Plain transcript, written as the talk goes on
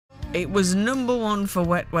It was number one for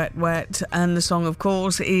Wet, Wet, Wet, and the song, of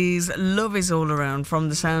course, is Love Is All Around from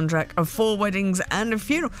the soundtrack of 4 Weddings and a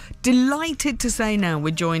Funeral. Delighted to say now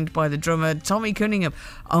we're joined by the drummer, Tommy Cunningham.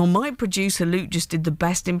 Oh, my producer, Luke, just did the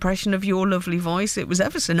best impression of your lovely voice. It was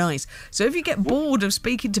ever so nice. So if you get bored of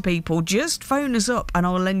speaking to people, just phone us up and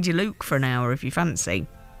I'll lend you Luke for an hour if you fancy.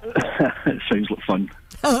 It sounds like fun.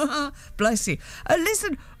 Bless you.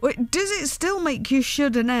 Listen, does it still make you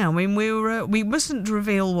shudder now? I mean, we mustn't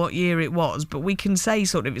reveal what year it was, but we can say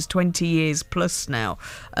sort of it's 20 years plus now.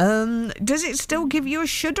 Does it still give you a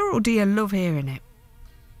shudder, or do you love hearing it?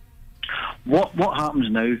 What happens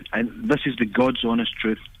now, and this is the God's honest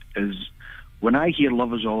truth, is when I hear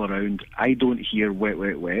Love Is All Around, I don't hear Wet,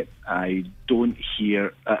 Wet, Wet. I don't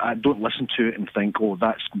listen to it and think, oh,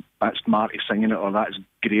 that's Marty singing it, or that's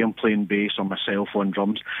Graham playing bass, or myself on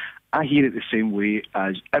drums. I hear it the same way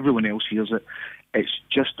as everyone else hears it. It's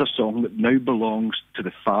just a song that now belongs to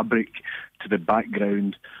the fabric, to the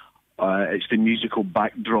background. It's the musical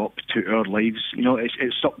backdrop to our lives. You know,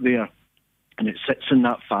 it's up there. And it sits in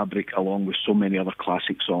that fabric along with so many other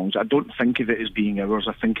classic songs. I don't think of it as being ours.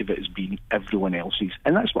 I think of it as being everyone else's.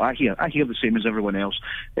 And that's what I hear. I hear the same as everyone else.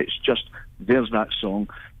 It's just, there's that song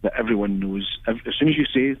that everyone knows. As soon as you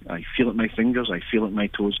say, I feel it in my fingers, I feel it in my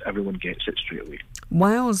toes, everyone gets it straight away.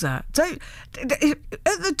 Wowza. So,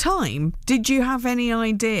 at the time, did you have any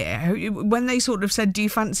idea, when they sort of said, do you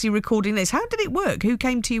fancy recording this? How did it work? Who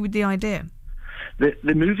came to you with the idea?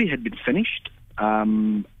 The movie had been finished,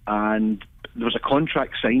 and there was a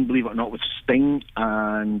contract signed, believe it or not, with Sting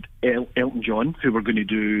and Elton John, who were going to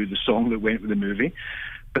do the song that went with the movie.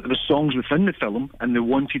 But there were songs within the film, and they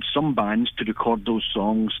wanted some bands to record those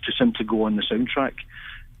songs to simply go on the soundtrack.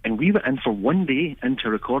 And we went in for one day into a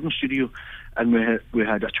recording studio, and we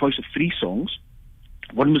had a choice of 3 songs.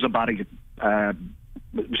 One was a Barry,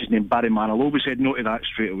 what's his name, Barry Manilow. We said no to that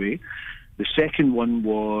straight away. The second one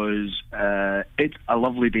was It's a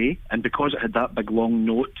Lovely Day, and because it had that big long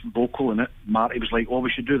note vocal in it, Marty was like, oh, we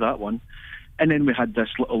should do that one. And then we had this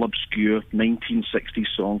little obscure 1960s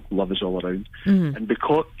song, Love Is All Around. Mm-hmm. And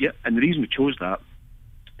the reason we chose that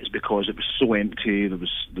is because it was so empty. There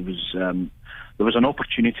was an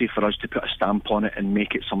opportunity for us to put a stamp on it and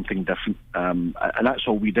make it something different. And that's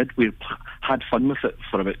all we did. We had fun with it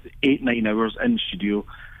for about 8-9 hours in the studio,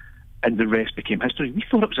 and the rest became history. We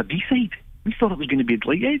thought it was a B-side. We thought it was going to be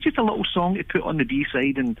like, yeah, just a little song to put on the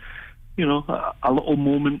B-side, and, you know, a little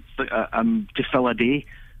moment to fill a day.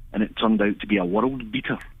 And it turned out to be a world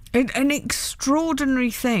beater. An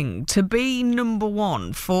extraordinary thing to be number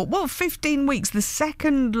one for, 15 weeks, the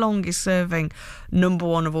second longest serving number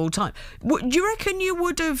one of all time. Do you reckon you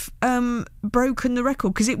would have broken the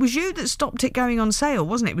record? Because it was you that stopped it going on sale,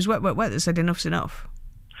 wasn't it? It was Wet, Wet, Wet that said enough's enough.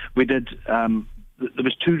 We did. There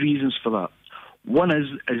was 2 reasons for that. One is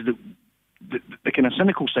the kind of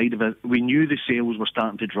cynical side of it. We knew the sales were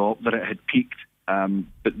starting to drop, that it had peaked, and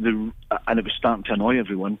it was starting to annoy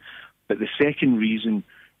everyone. But the second reason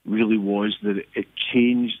really was that it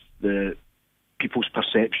changed the people's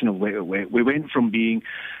perception of Wet, Wet, Wet. We went from being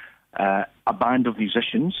a band of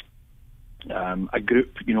musicians, a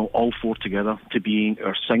group, you know, all 4 together, to being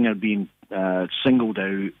our singer being singled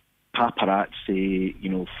out, paparazzi, you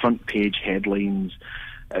know, front page headlines.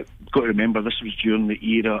 Got to remember, this was during the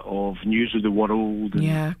era of News of the World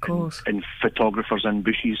and photographers in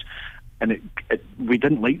bushes. And we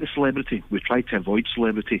didn't like the celebrity. We tried to avoid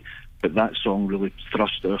celebrity, but that song really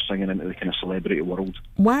thrust our singing into the kind of celebrity world.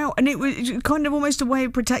 Wow, and it was kind of almost a way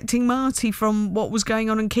of protecting Marty from what was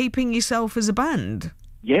going on and keeping yourself as a band.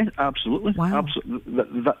 Yeah, absolutely. Wow.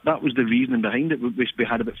 Absolutely. That was the reasoning behind it. We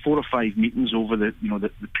had about 4 or 5 meetings over the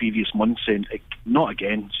previous month saying, not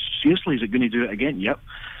again. Seriously, is it going to do it again? Yep.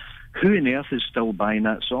 Who on earth is still buying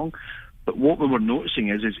that song? But what we were noticing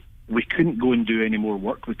is we couldn't go and do any more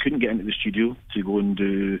work. We couldn't get into the studio to go and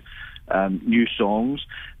do new songs.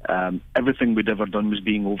 Everything we'd ever done was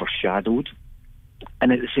being overshadowed.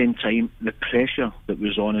 And at the same time, the pressure that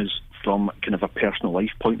was on us from kind of a personal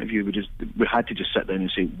life point of view, we had to just sit down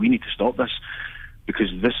and say, we need to stop this,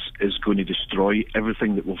 because this is going to destroy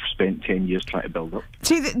everything that we've spent 10 years trying to build up.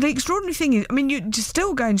 See, the extraordinary thing is, I mean, you're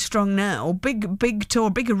still going strong now. Big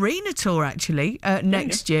tour, big arena tour actually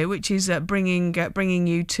next year, which is bringing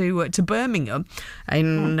you to Birmingham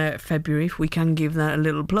in February. If we can give that a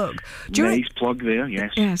little plug. Nice plug there,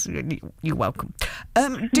 yes. Yes, you're welcome.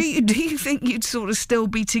 Do you think you'd sort of still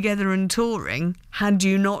be together and touring had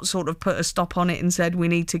you not sort of put a stop on it and said we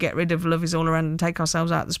need to get rid of Love Is All Around and take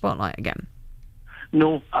ourselves out of the spotlight again?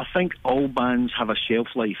 No, I think all bands have a shelf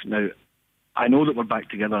life. Now, I know that we're back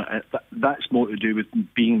together. That's more to do with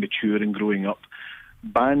being mature and growing up.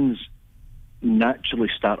 Bands naturally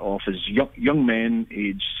start off as young men,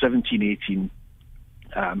 aged 17, 18.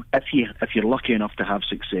 If you're lucky enough to have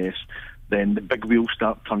success, then the big wheels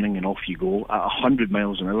start turning and off you go at 100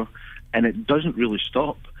 miles an hour, and it doesn't really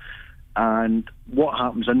stop. And what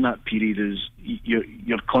happens in that period is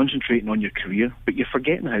you're concentrating on your career, but you're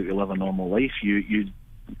forgetting how to live a normal life. You're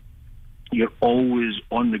always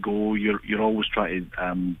on the go. You're always trying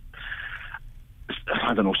to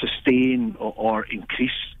sustain or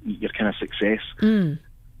increase your kind of success.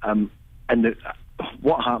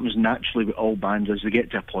 What happens naturally with all bands is they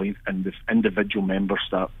get to a point and the individual members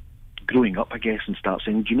start growing up, I guess, and start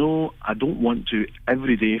saying, do you know, I don't want to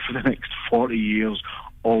every day for the next 40 years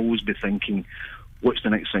always be thinking, what's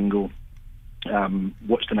the next single,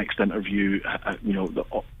 what's the next interview,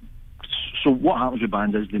 so what happens with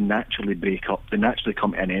bands is they naturally break up, they naturally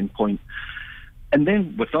come to an end point. And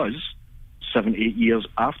then with us, 7, 8 years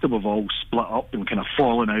after we've all split up and kind of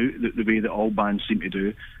fallen out the way that all bands seem to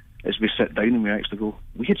do, is we sit down and we actually go,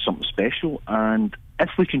 we had something special, and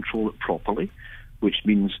if we control it properly, which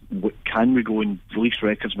means can we go and release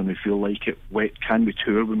records when we feel like it, can we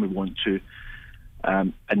tour when we want to,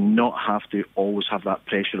 and not have to always have that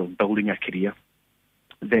pressure of building a career,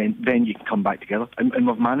 then you can come back together. And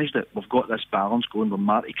we've managed it. We've got this balance going where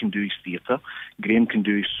Marty can do his theatre, Graham can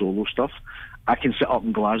do his solo stuff, I can sit up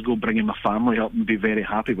in Glasgow bringing my family up and be very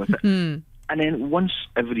happy with it. And then once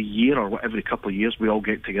every year or every couple of years, we all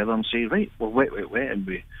get together and say, right, well, Wet, Wet, Wet, and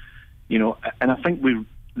we, and I think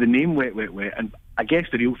the name Wet, Wet, Wet, and I guess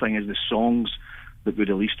the real thing is the songs that we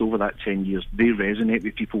released over that 10 years, they resonate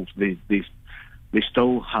with people. They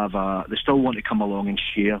still want to come along and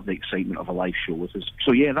share the excitement of a live show with us.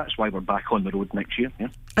 So yeah, that's why we're back on the road next year. Yeah,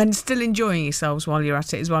 and still enjoying yourselves while you're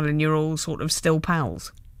at it as well, and you're all sort of still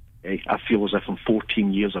pals. I feel as if I'm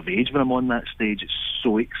 14 years of age when I'm on that stage. It's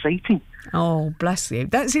so exciting. Oh, bless you.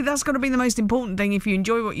 That's got to be the most important thing. If you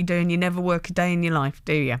enjoy what you're doing, you never work a day in your life,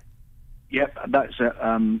 do you? Yep, that's it.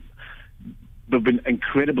 We've been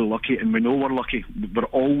incredibly lucky, and we know we're lucky. We're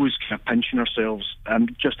always kind of pinching ourselves.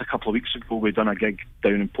 Just a couple of weeks ago, we done a gig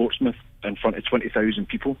down in Portsmouth in front of 20,000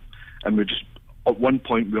 people, and we just, at one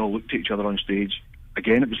point, we all looked at each other on stage.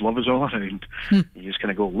 Again, it was love is all around. You just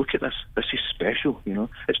kind of go, look at this. This is special,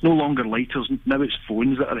 It's no longer lighters. Now it's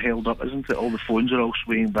phones that are held up, isn't it? All the phones are all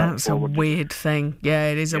swaying back and forward. That's a weird thing.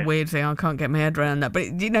 Yeah, it is a weird thing. I can't get my head around that. But,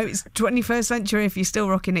 it's 21st century. If you're still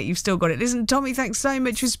rocking it, you've still got it. Listen, Tommy, thanks so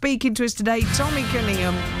much for speaking to us today. Tommy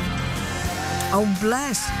Cunningham. Oh,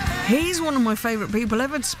 bless. He's one of my favourite people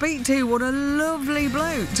ever to speak to. What a lovely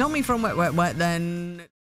bloke. Tommy from Wet, Wet, Wet, then.